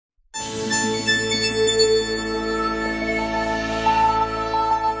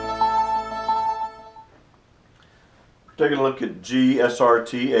Taking a look at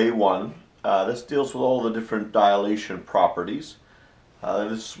G-SRT.A.1. This deals with all the different dilation properties.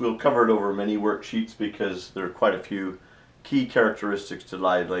 We'll cover it over many worksheets because there are quite a few key characteristics to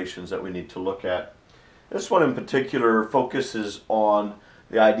dilations that we need to look at. This one in particular focuses on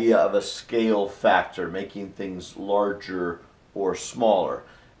the idea of a scale factor, making things larger or smaller,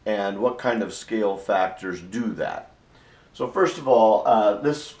 and what kind of scale factors do that. So first of all,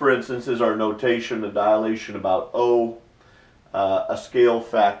 this for instance is our notation, a dilation about O, a scale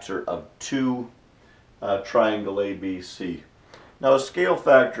factor of 2, triangle ABC. Now a scale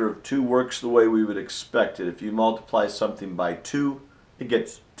factor of 2 works the way we would expect it. If you multiply something by 2, it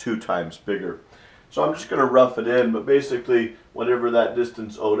gets 2 times bigger. So I'm just going to rough it in, but basically whatever that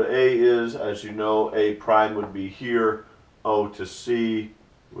distance O to A is, as you know, A prime would be here, O to C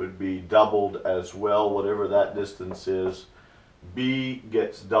would be doubled as well, whatever that distance is. B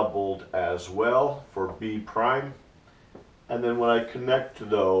gets doubled as well for B prime. And then when I connect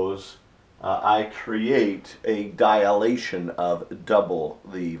those, I create a dilation of double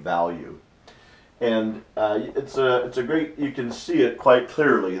the value. And it's a great, you can see it quite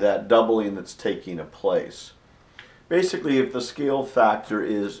clearly, that doubling that's taking place. Basically, if the scale factor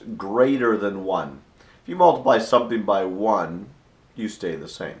is greater than 1, if you multiply something by 1, you stay the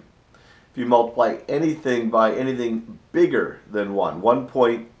same. If you multiply anything by anything bigger than 1,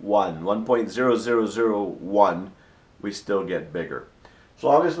 1.1, 1.0001, we still get bigger. As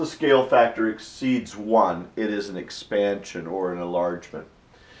long as the scale factor exceeds 1, it is an expansion or an enlargement.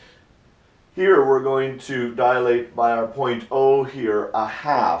 Here we're going to dilate by our point O here a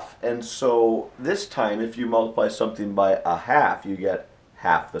half, and so this time if you multiply something by a half, you get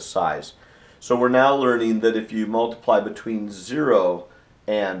half the size. So we're now learning that if you multiply between 0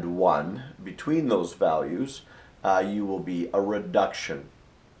 and 1, between those values, you will be a reduction.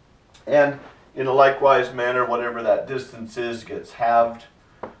 And in a likewise manner, whatever that distance is gets halved,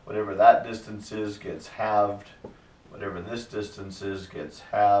 whatever that distance is gets halved, whatever this distance is gets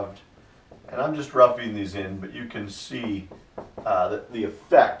halved. And I'm just roughing these in, but you can see the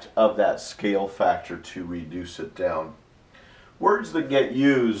effect of that scale factor to reduce it down. Words that get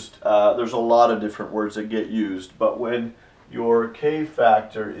used, there's a lot of different words that get used, but when your K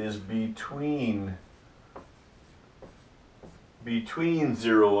factor is between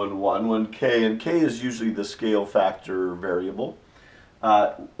 0 and 1, when K is usually the scale factor variable,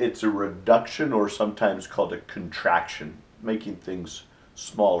 it's a reduction or sometimes called a contraction, making things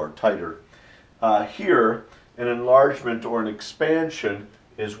smaller, tighter. Here, an enlargement or an expansion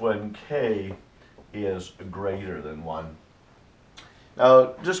is when K is greater than 1.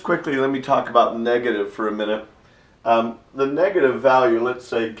 Now, just quickly, let me talk about negative for a minute. The negative value, let's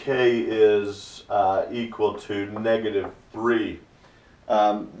say K is equal to -3.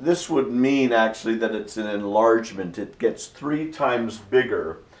 This would mean actually that it's an enlargement. It gets 3 times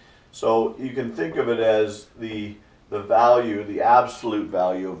bigger. So you can think of it as the value, the absolute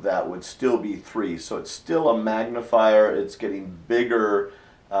value of that would still be 3. So it's still a magnifier. It's getting bigger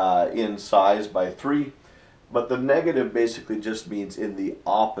in size by 3. But the negative basically just means in the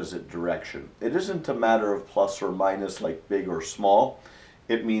opposite direction. It isn't a matter of plus or minus like big or small.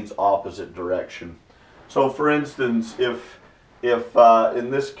 It means opposite direction. So for instance, if in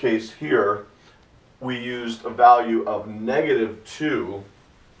this case here we used a value of -2,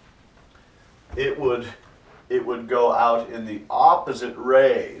 it would go out in the opposite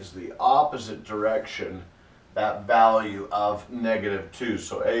rays, the opposite direction, that value of -2.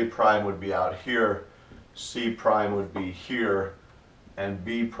 So A prime would be out here, C prime would be here, and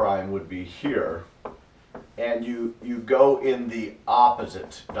B prime would be here. And you go in the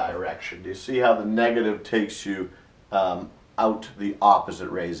opposite direction. Do you see how the negative takes you out the opposite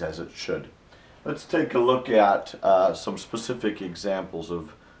rays as it should? Let's take a look at some specific examples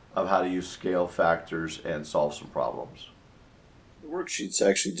of how to use scale factors and solve some problems. The worksheets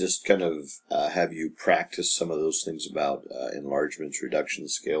actually just kind of have you practice some of those things about enlargements,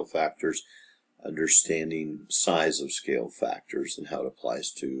 reductions, scale factors, understanding size of scale factors and how it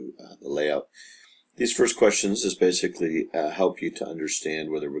applies to the layout. These first questions just basically help you to understand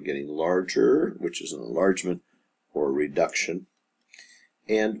whether we're getting larger, which is an enlargement, or a reduction.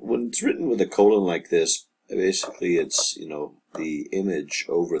 And when it's written with a colon like this, basically it's, the image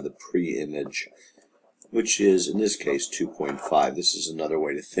over the pre-image, which is in this case 2.5. This is another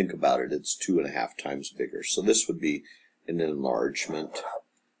way to think about it. It's 2.5 times bigger. So this would be an enlargement.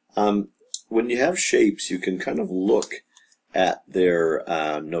 When you have shapes, you can kind of look at their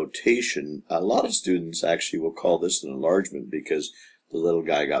notation. A lot of students actually will call this an enlargement because the little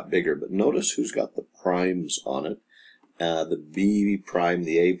guy got bigger. But notice who's got the primes on it. the B prime,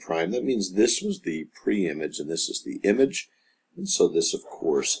 the A prime. That means this was the pre-image and this is the image. And so this, of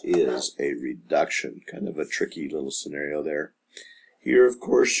course, is a reduction. Kind of a tricky little scenario there. Here, of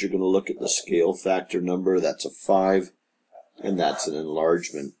course, you're going to look at the scale factor number. That's a 5, and that's an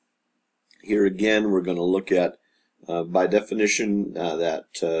enlargement. Here again, we're going to look at, by definition,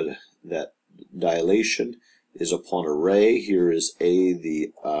 that dilation is upon array. Here is A,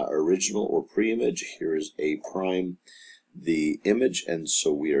 the original or pre-image. Here is A prime, the image, and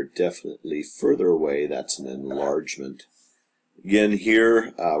so we are definitely further away. That's an enlargement. Again,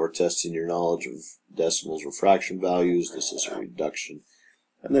 here we're testing your knowledge of decimals or fraction values. This is a reduction.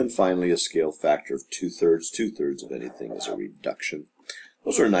 And then finally, a scale factor of 2/3. 2/3 of anything is a reduction.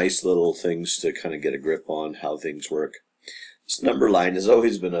 Those are nice little things to kind of get a grip on how things work. This number line has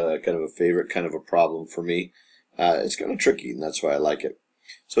always been a kind of a favorite, kind of a problem for me. It's kind of tricky, and that's why I like it.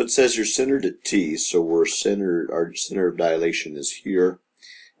 So it says you're centered at T, so we're centered, our center of dilation is here.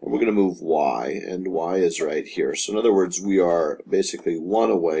 And we're going to move Y, and Y is right here. So in other words, we are basically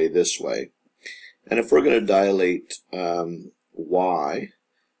 1 away this way. And if we're going to dilate Y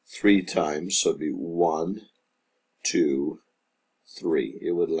 3 times, so it'd be 1, 2, 3.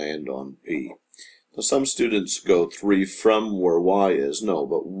 It would land on P. Now some students go 3 from where Y is. No,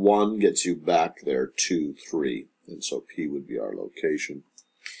 but 1 gets you back there, 2, 3. And so P would be our location.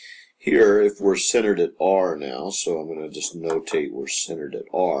 Here, if we're centered at R now, so I'm going to just notate we're centered at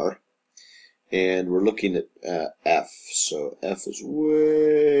R, and we're looking at F. So F is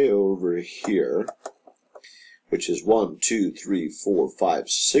way over here, which is 1, 2, 3, 4, 5,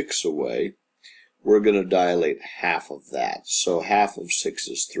 6 away. We're going to dilate half of that. So half of 6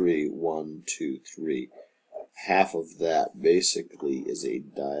 is 3, 1, 2, 3. Half of that basically is a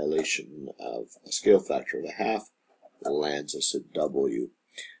dilation of a scale factor of a half, lands us at W.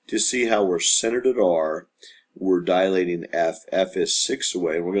 To see how we're centered at R, we're dilating F. F is 6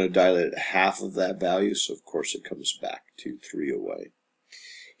 away, and we're going to dilate half of that value, so of course it comes back to 3 away.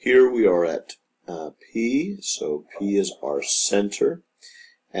 Here we are at P, so P is our center,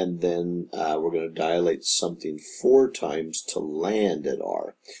 and then we're going to dilate something 4 times to land at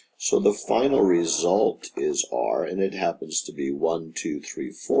R. So the final result is R, and it happens to be 1, 2,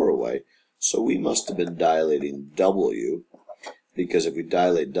 3, 4 away, so we must have been dilating W. Because if we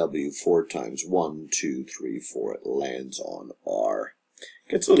dilate W 4 times, 1, 2, 3, 4, it lands on R.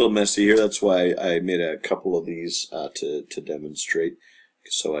 Gets a little messy here. That's why I made a couple of these to demonstrate,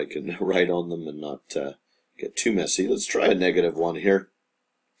 so I can write on them and not get too messy. Let's try a -1 here.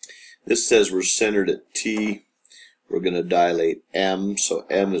 This says we're centered at T. We're going to dilate M, so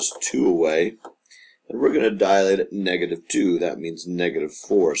M is 2 away. And we're going to dilate at -2. That means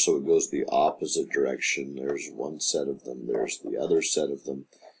 -4, so it goes the opposite direction. There's one set of them. There's the other set of them.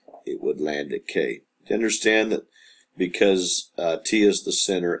 It would land at K. You understand that because T is the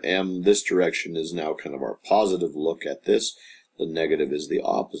center, M, this direction is now kind of our positive look at this. The negative is the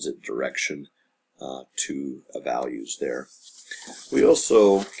opposite direction to values there. We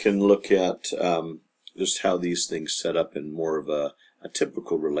also can look at just how these things set up in more of a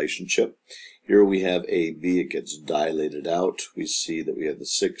typical relationship. Here we have AB, it gets dilated out. We see that we have the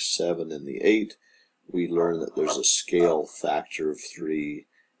 6, 7, and the 8. We learn that there's a scale factor of 3,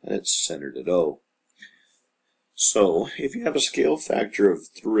 and it's centered at O. So if you have a scale factor of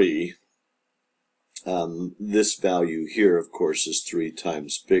 3, this value here, of course, is 3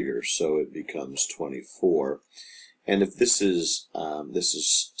 times bigger, so it becomes 24. And if this is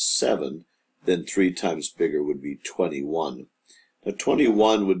 7, then 3 times bigger would be 21. Now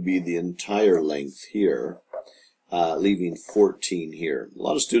 21 would be the entire length here, leaving 14 here. A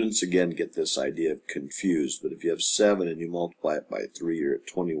lot of students, again, get this idea of confused, but if you have 7 and you multiply it by 3, you're at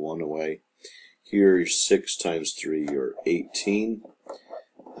 21 away. Here, you're 6 times 3, you're 18,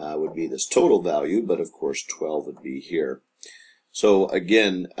 would be this total value, but of course 12 would be here. So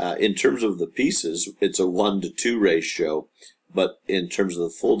again, in terms of the pieces, it's a 1:2 ratio. But in terms of the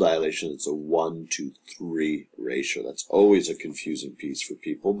full dilation, it's a 1:3 ratio. That's always a confusing piece for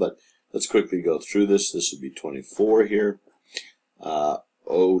people, but let's quickly go through this. This would be 24 here.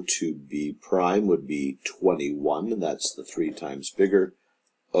 O to B prime would be 21. That's the 3 times bigger.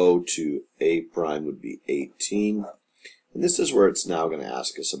 O to A prime would be 18. And this is where it's now going to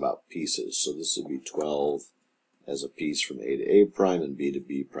ask us about pieces. So this would be 12 as a piece from A to A prime, and B to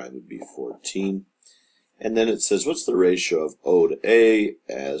B prime would be 14. And then it says, what's the ratio of O to A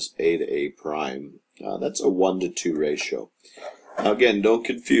as A to A prime? That's a 1:2 ratio. Now again, don't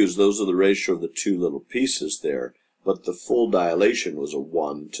confuse. Those are the ratio of the 2 little pieces there. But the full dilation was a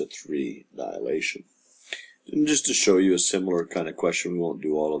 1:3 dilation. And just to show you a similar kind of question, we won't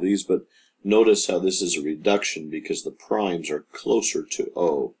do all of these, but Notice how this is a reduction because the primes are closer to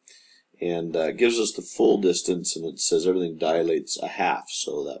O, and gives us the full distance, and it says everything dilates a half,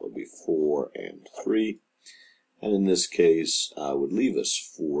 so that would be 4 and 3. And in this case, would leave us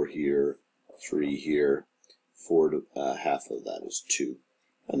 4 here, 3 here, 4 to half of that is 2.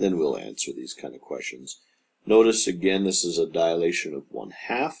 And then we'll answer these kind of questions. Notice again, this is a dilation of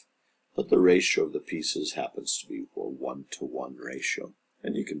 1/2, but the ratio of the pieces happens to be a 1-to-1 ratio.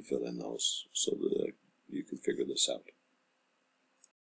 And you can fill in those so that you can figure this out.